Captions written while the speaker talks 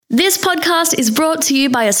This podcast is brought to you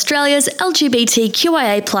by Australia's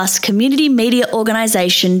LGBTQIA+ community media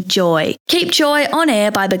organisation, Joy. Keep Joy on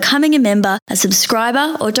air by becoming a member, a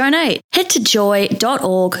subscriber or donate. Head to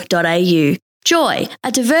joy.org.au. Joy,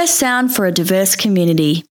 a diverse sound for a diverse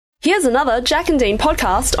community. Here's another Jack and Dean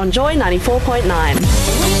podcast on Joy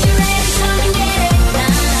 94.9.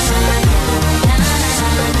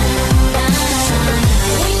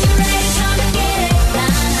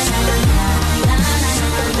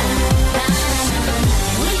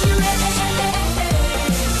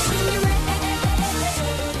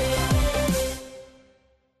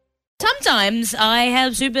 Sometimes I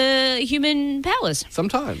have superhuman powers.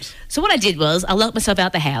 Sometimes. So what I did was I locked myself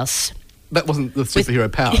out the house. That wasn't the superhero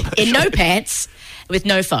power. In no pants, with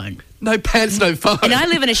no phone. No pants, no phone. And I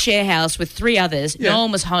live in a share house with three others. Yeah. No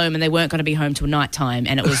one was home and they weren't going to be home till night time,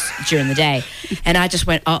 and it was during the day. And I just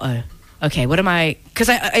went, uh-oh. Okay, what am I... Because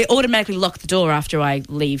I automatically lock the door after I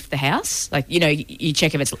leave the house. Like, you know, you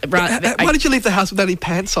check if it's... Why did you leave the house without any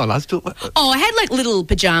pants on? I had like little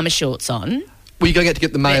pyjama shorts on. Were you going out to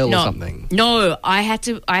get the mail or something? No, I had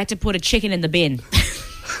to put a chicken in the bin.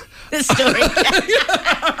 The story.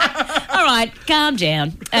 All right, calm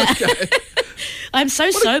down. Okay. I'm so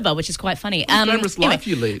sober, which is quite funny. What a glamorous life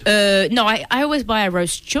you lead. No, I always buy a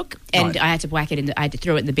roast chook, and I had to whack it I had to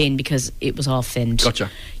throw it in the bin because it was off, and Gotcha.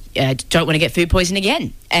 I don't want to get food poison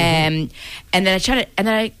again. And then I tried it, and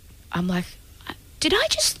then I'm like, did I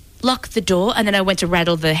just lock the door? And then I went to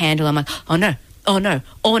rattle the handle. I'm like, oh no. And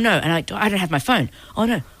I don't have my phone. Oh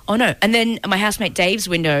no. And then my housemate Dave's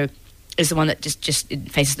window is the one that just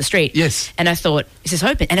faces the street. Yes. And I thought, is this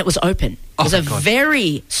open? And it was open. It was a God.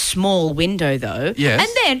 very small window though. Yes. And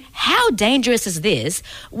then, how dangerous is this?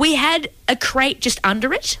 We had a crate just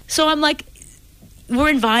under it. So I'm like, we're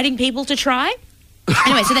inviting people to try.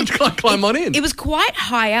 Anyway, so then... Climb on in. It was quite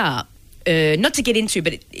high up. Not to get into,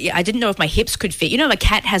 but I didn't know if my hips could fit. You know, a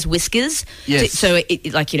cat has whiskers. Yes. So,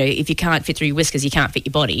 like, you know, if you can't fit through your whiskers, you can't fit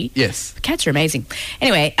your body. Yes. Cats are amazing.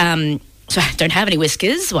 Anyway, so I don't have any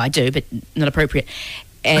whiskers. Well, I do, but not appropriate.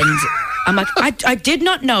 And I'm like, I did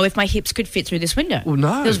not know if my hips could fit through this window. Well,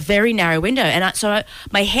 no. It was a very narrow window. And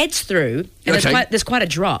my head's through, and Okay. there's quite a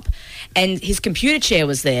drop. And his computer chair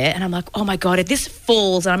was there, and I'm like, oh my God, if this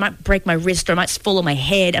falls, I might break my wrist or I might fall on my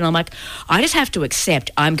head. And I'm like, I just have to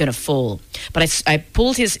accept I'm going to fall. But I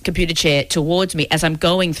pulled his computer chair towards me as I'm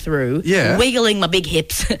going through, wiggling my big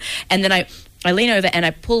hips. And then I lean over and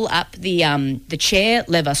I pull up the chair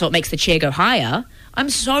lever so it makes the chair go higher. I'm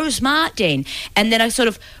so smart, Dean. And then I sort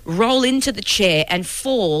of roll into the chair and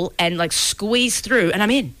fall and like squeeze through, and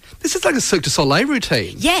I'm in. This is like a Cirque du Soleil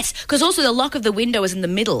routine. Yes, because also the lock of the window was in the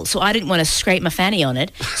middle, so I didn't want to scrape my fanny on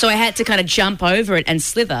it. So I had to kind of jump over it and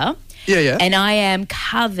slither. Yeah. And I am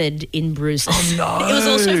covered in bruises. Oh, no. It was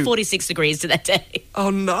also 46 degrees to that day. Oh,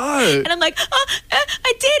 no. And I'm like,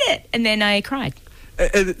 I did it. And then I cried.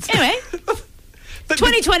 Anyway,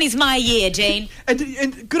 2020's my year, Dean.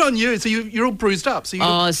 And good on you. So you're all bruised up.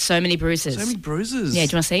 So So many bruises. So many bruises. Yeah,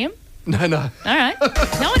 do you want to see them? No. All right.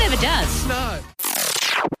 No one ever does. No.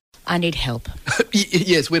 I need help.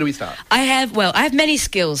 Yes, where do we start? I have many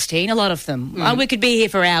skills, Teen, a lot of them. We could be here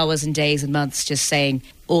for hours and days and months just saying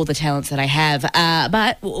all the talents that I have.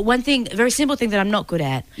 But one thing, a very simple thing that I'm not good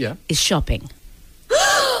at is shopping.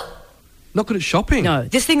 Not good at shopping? No.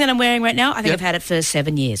 This thing that I'm wearing right now, I think I've had it for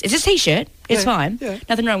 7 years. It's a T-shirt. It's fine. Yeah.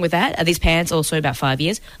 Nothing wrong with that. These pants, also about 5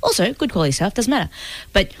 years. Also, good quality stuff. Doesn't matter.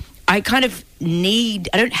 But I kind of I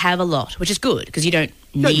don't have a lot, which is good because you don't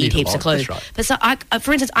need heaps of clothes. That's right. But so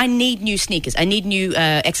for instance, I need new sneakers. I need new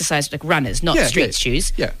exercise, like runners, not street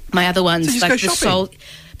shoes. Yeah. My other ones, So you just like go the shopping. sole.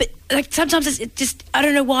 But like sometimes it just, I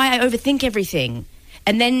don't know why I overthink everything.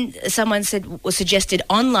 And then someone suggested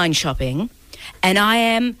online shopping, and I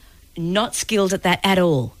am not skilled at that at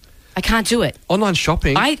all. I can't do it. Online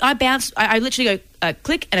shopping? I bounce. I literally go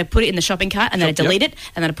click and I put it in the shopping cart and then I delete it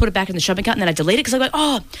and then I put it back in the shopping cart and then I delete it because I go,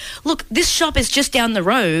 oh, look, this shop is just down the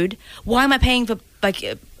road. Why am I paying for like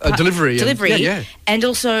delivery? Delivery. And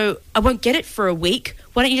also, I won't get it for a week.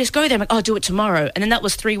 Why don't you just go there? I'm like, oh, I'll do it tomorrow. And then that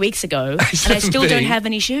was 3 weeks ago and I still don't have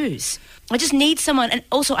any shoes. I just need someone, and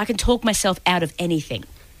also I can talk myself out of anything.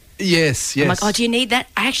 Yes. I'm like, oh, do you need that?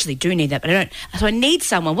 I actually do need that, but I don't. So I need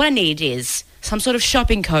someone. What I need is some sort of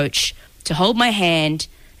shopping coach to hold my hand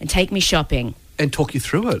and take me shopping. And talk you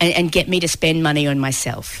through it. And get me to spend money on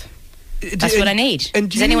myself. That's what I need.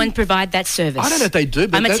 Does anyone provide that service? I don't know if they do.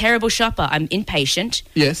 But I'm a terrible shopper. I'm impatient.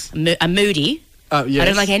 Yes. I'm moody. Yes. I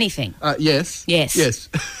don't like anything. Yes. Yes. Yes.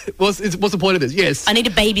 What's the point of this? Yes. I need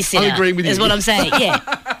a babysitter. I'm agreeing with you. Is what I'm saying.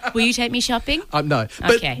 Yeah. Will you take me shopping? No.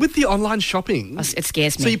 But Okay. with the online shopping, It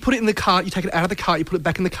scares me. so you put it in the cart, you take it out of the cart, you put it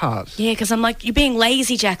back in the cart. Yeah, because I'm like, you're being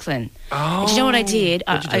lazy, Jacqueline. And do you know what I did?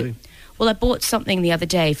 What'd you do? I bought something the other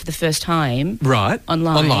day for the first time. Right.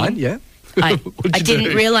 Online. Online, yeah. I What'd you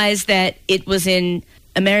didn't do? realise that it was in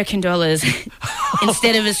American dollars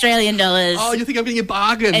instead of Australian dollars. Oh, you think I'm getting a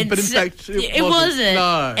bargain, And but in so- fact it wasn't.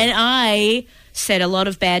 No. And I said a lot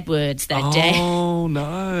of bad words that day. Oh,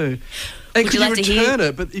 no. And could you you like to hear- return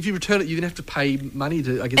it? But if you return it, you're going to have to pay money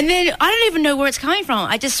to, I guess. And then I don't even know where it's coming from.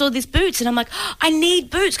 I just saw these boots, and I'm like, I need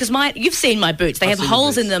boots because you've seen my boots. They I've have seen the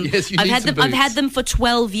holes in boots. them. Yes, you I've need had some them. I've had boots. them for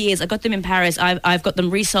 12 years. I got them in Paris. I've got them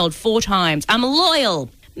resold 4 times. I'm loyal.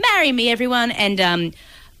 Marry me, everyone. And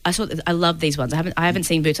I love these ones. I haven't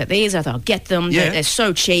seen boots like these. I thought I'll get them. Yeah. They're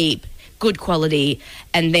so cheap. Good quality,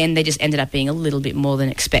 and then they just ended up being a little bit more than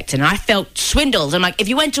expected. And I felt swindled. I'm like, if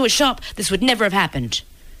you went to a shop, this would never have happened.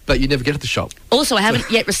 But you never get at the shop. Also, I haven't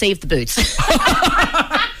yet received the boots.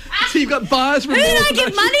 So you've got buyer's Who remorse. did I and give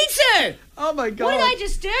actually- money to? Oh, my God. What did I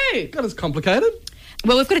just do? God, it's complicated.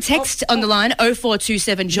 Well, we've got a text on the line,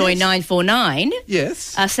 0427 Joy 949,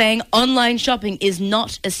 Yes. saying online shopping is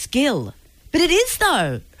not a skill. But it is,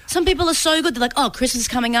 though. Some people are so good. They're like, oh, Christmas is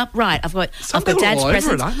coming up. Right, I've got people are dad's all over it,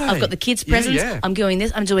 presents. aren't they? I've got the kids' Yeah, presents. yeah. I'm doing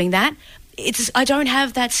this. I'm doing that. I don't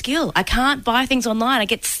have that skill. I can't buy things online.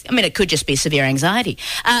 It could just be severe anxiety.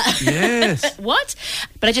 Yes. What?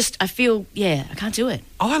 But I feel, I can't do it.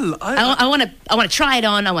 I I want to try it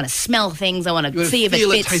on. I want to smell things. I want You to wanna see if it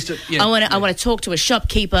feel it, fits. taste it, yeah, I want yeah. to talk to a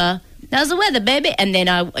shopkeeper. How's the weather, baby? And then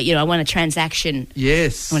I want a transaction.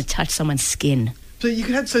 Yes. I want to touch someone's skin. So you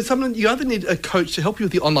either need a coach to help you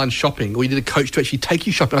with the online shopping, or you need a coach to actually take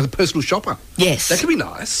you shopping as a personal shopper. Yes. That could be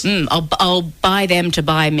nice. I'll buy them to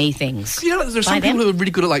buy me things. You know, there's some Buy them. people who are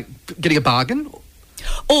really good at getting a bargain.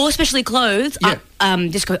 Or especially clothes. Yeah.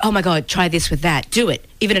 Just go, oh my God, try this with that. Do it.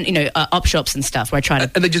 Even in, op shops and stuff where I try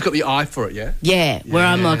to... And they just got the eye for it, yeah? Yeah, where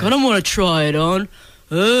I'm like, I don't want to try it on.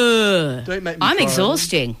 Ugh. Don't make me I'm cry.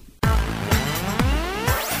 exhausting.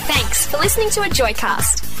 Thanks for listening to a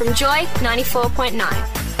Joycast from Joy 94.9.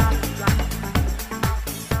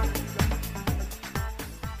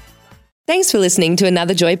 Thanks for listening to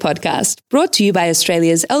another Joy podcast, brought to you by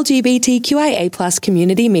Australia's LGBTQIA+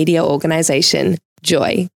 community media organisation,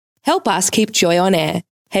 Joy. Help us keep Joy on air.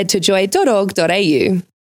 Head to joy.org.au.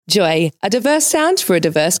 Joy, a diverse sound for a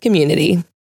diverse community.